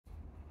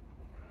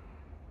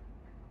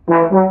Woo!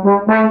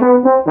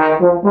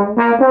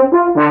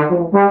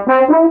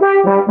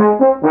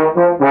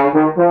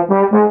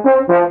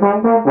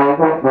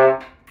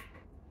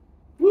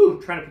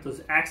 Trying to put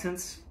those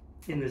accents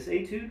in this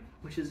etude,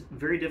 which is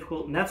very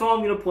difficult. And that's all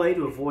I'm going to play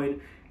to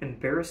avoid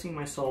embarrassing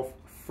myself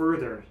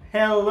further.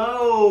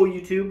 Hello,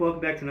 YouTube.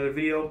 Welcome back to another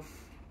video.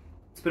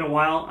 It's been a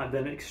while. I've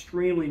been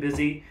extremely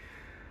busy.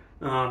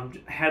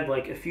 Had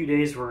like a few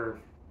days where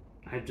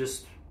I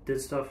just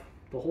did stuff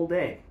the whole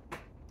day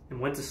and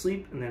went to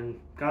sleep and then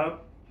got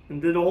up and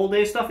did a whole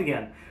day of stuff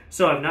again.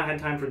 So I've not had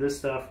time for this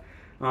stuff.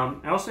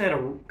 I also had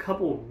a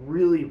couple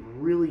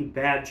really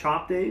bad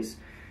chop days.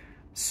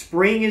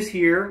 Spring is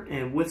here,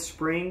 and with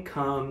spring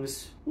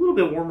comes a little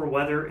bit warmer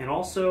weather and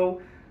also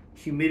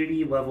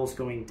humidity levels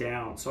going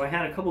down. So I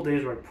had a couple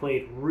days where I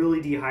played really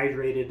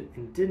dehydrated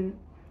and didn't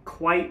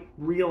quite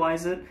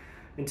realize it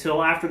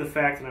until after the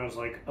fact, and I was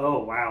like,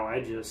 oh wow,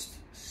 I just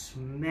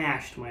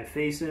smashed my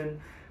face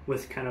in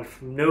with kind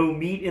of no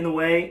meat in the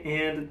way,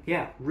 and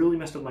yeah, really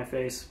messed up my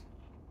face.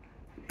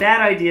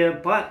 Bad idea,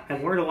 but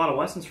I've learned a lot of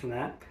lessons from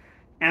that,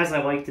 as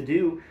I like to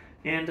do,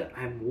 and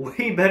I'm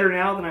way better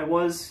now than I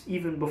was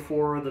even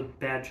before the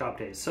bad chop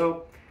days.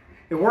 So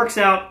it works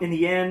out in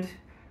the end.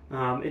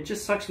 It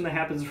just sucks when that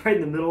happens right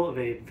in the middle of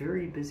a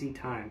very busy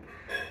time.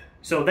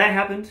 So that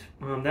happened.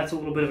 That's a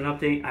little bit of an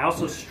update. I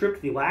also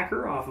stripped the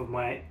lacquer off of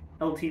my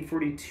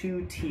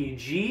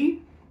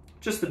LT42TG,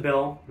 just the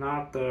bell,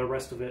 not the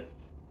rest of it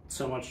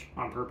so much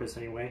on purpose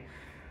anyway.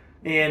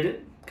 And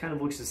it kind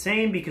of looks the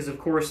same because, of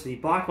course, the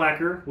block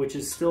lacquer, which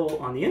is still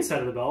on the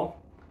inside of the bell,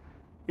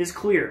 is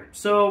clear.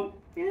 So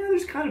yeah,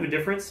 there's kind of a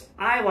difference.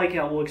 I like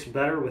how it looks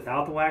better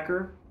without the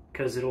lacquer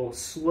because it'll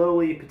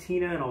slowly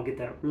patina and I'll get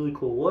that really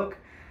cool look.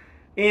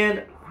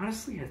 And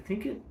honestly, I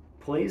think it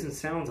plays and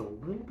sounds a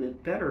little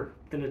bit better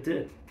than it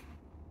did.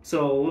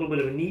 So a little bit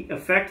of a neat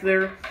effect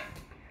there.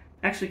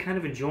 Actually kind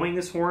of enjoying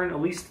this horn, at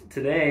least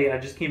today. I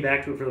just came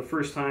back to it for the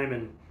first time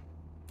in,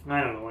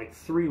 I don't know, like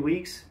 3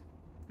 weeks.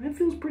 And it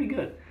feels pretty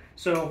good.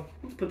 So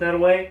let's put that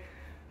away.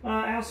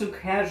 I also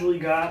casually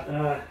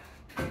got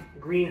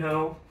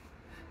Greenhoe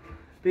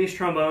bass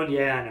trombone.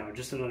 Yeah, I know,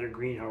 just another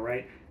Greenhoe,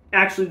 right?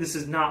 Actually, this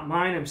is not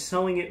mine. I'm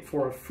selling it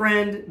for a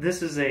friend.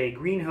 This is a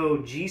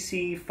Greenhoe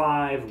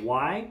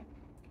GC5Y.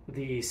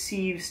 The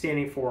C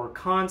standing for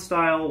con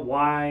style,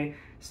 Y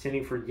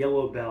standing for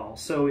yellow bell.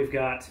 So we've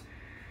got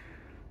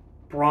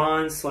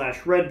bronze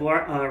 / red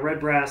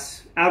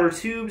brass outer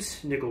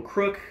tubes, nickel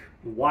crook,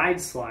 wide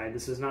slide.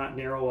 This is not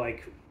narrow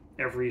like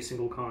every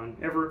single con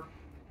ever.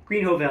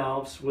 Greenhoe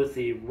valves with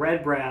the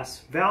red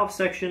brass valve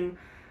section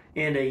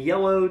and a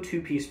yellow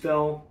 2-piece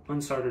bell,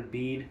 unsoldered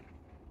bead,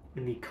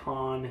 in the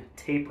con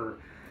taper.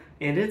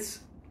 And it's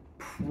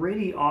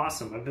pretty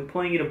awesome. I've been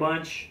playing it a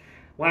bunch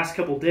last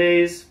couple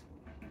days.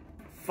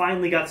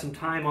 Finally got some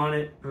time on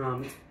it.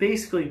 It's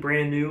basically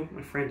brand new.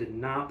 My friend did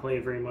not play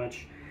it very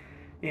much.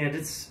 And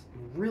it's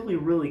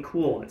really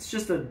cool. It's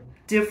just a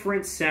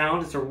different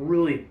sound. It's a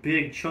really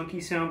big, chunky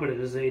sound, but it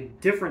is a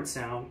different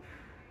sound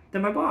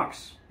than my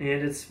box.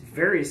 And it's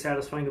very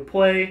satisfying to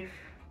play.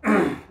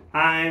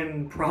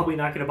 I'm probably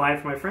not going to buy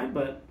it for my friend,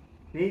 but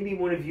maybe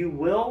one of you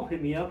will.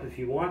 Hit me up if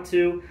you want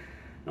to.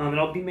 And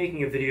I'll be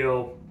making a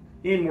video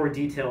in more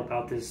detail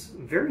about this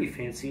very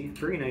fancy,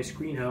 very nice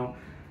Greenhoe.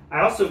 I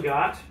also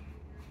got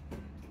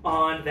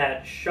on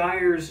that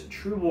Shire's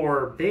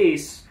True-Bore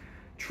bass,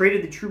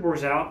 traded the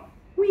True-Bores out,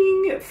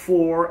 wing,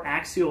 for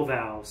axial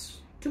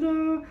valves.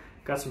 Ta-da!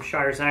 Got some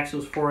Shire's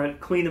axials for it,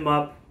 cleaned them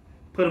up,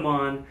 put them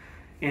on,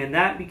 and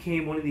that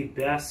became one of the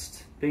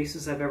best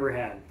basses I've ever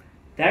had.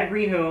 That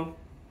Greenhoe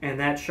and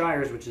that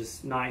Shire's, which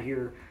is not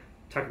here,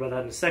 talk about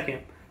that in a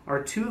second,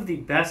 are two of the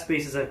best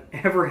basses I've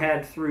ever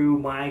had through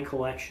my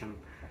collection.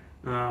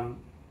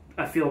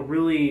 I feel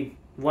really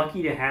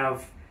lucky to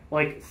have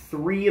like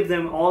 3 of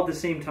them all at the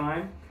same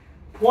time.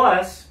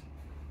 Plus,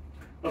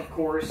 of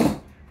course,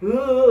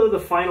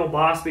 the final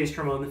boss bass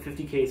trombone, the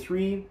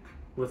 50K3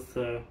 with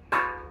the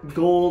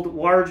gold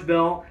large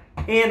bell,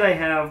 and I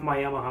have my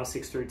Yamaha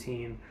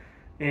 613.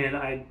 And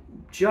I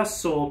just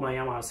sold my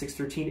Yamaha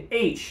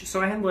 613H,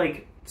 so I had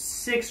like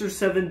 6 or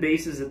 7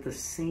 basses at the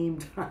same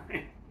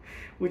time,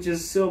 which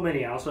is so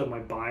many. I also have my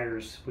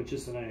Buyers, which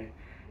isn't a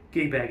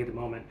gig bag at the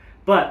moment.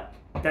 But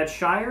that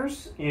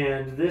Shire's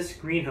and this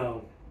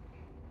Greenhoe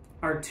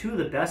are 2 of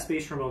the best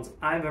bass trombones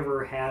I've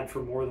ever had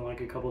for more than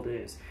like a couple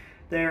days.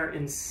 They're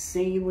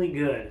insanely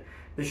good.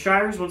 The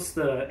Shire's, once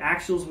the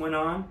axials went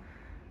on,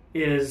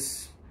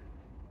 is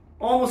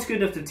almost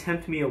good enough to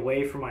tempt me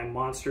away from my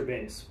monster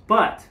bass.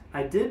 But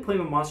I did play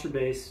my monster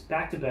bass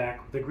back to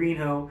back with the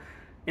Greenhoe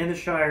and the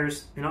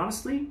Shire's, and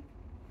honestly,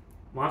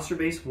 monster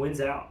bass wins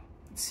out.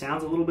 It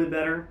sounds a little bit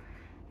better,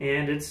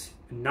 and it's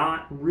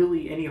not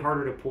really any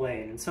harder to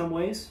play. And in some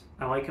ways,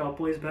 I like how it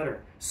plays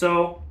better.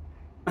 So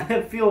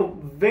I feel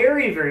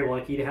very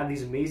lucky to have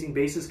these amazing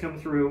basses come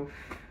through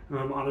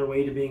on their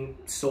way to being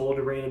sold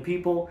to random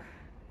people.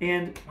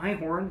 And my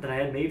horn that I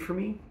had made for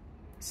me,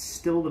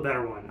 still the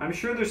better one. I'm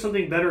sure there's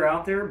something better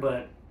out there,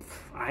 but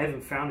I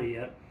haven't found it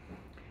yet.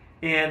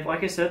 And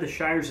like I said, the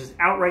Shire's is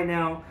out right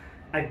now.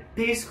 I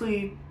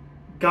basically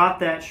got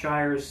that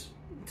Shires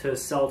to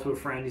sell to a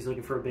friend. He's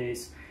looking for a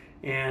bass.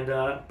 And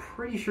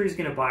pretty sure he's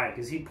going to buy it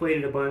because he played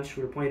it a bunch.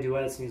 We were playing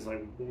duets and he's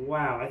like,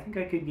 wow, I think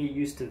I could get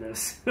used to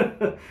this.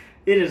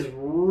 It is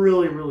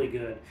really, really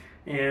good.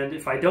 And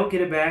if I don't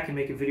get it back and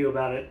make a video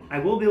about it, I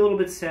will be a little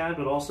bit sad,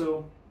 but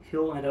also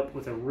he'll end up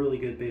with a really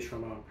good bass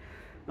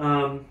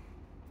Ramon.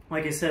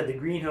 Like I said, the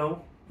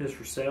Greenhoe is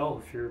for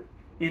sale if you're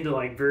into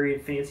like very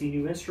fancy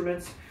new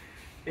instruments.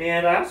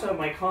 And I also have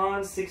my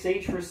Con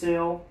 6H for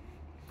sale.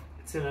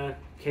 It's in a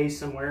case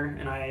somewhere,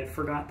 and I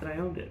forgot that I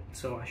owned it,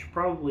 so I should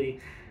probably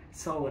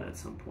sell it at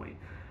some point.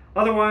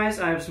 Otherwise,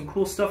 I have some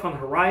cool stuff on the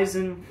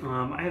horizon.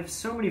 I have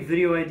so many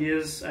video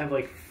ideas. I have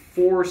like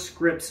 4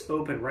 scripts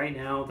open right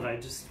now that I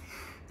just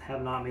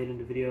have not made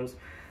into videos.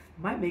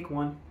 I might make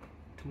one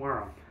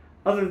tomorrow.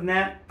 Other than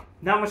that,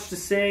 not much to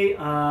say.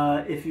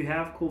 If you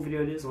have cool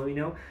video ideas, let me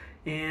know,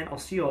 and I'll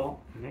see you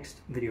all in the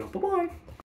next video. Bye-bye!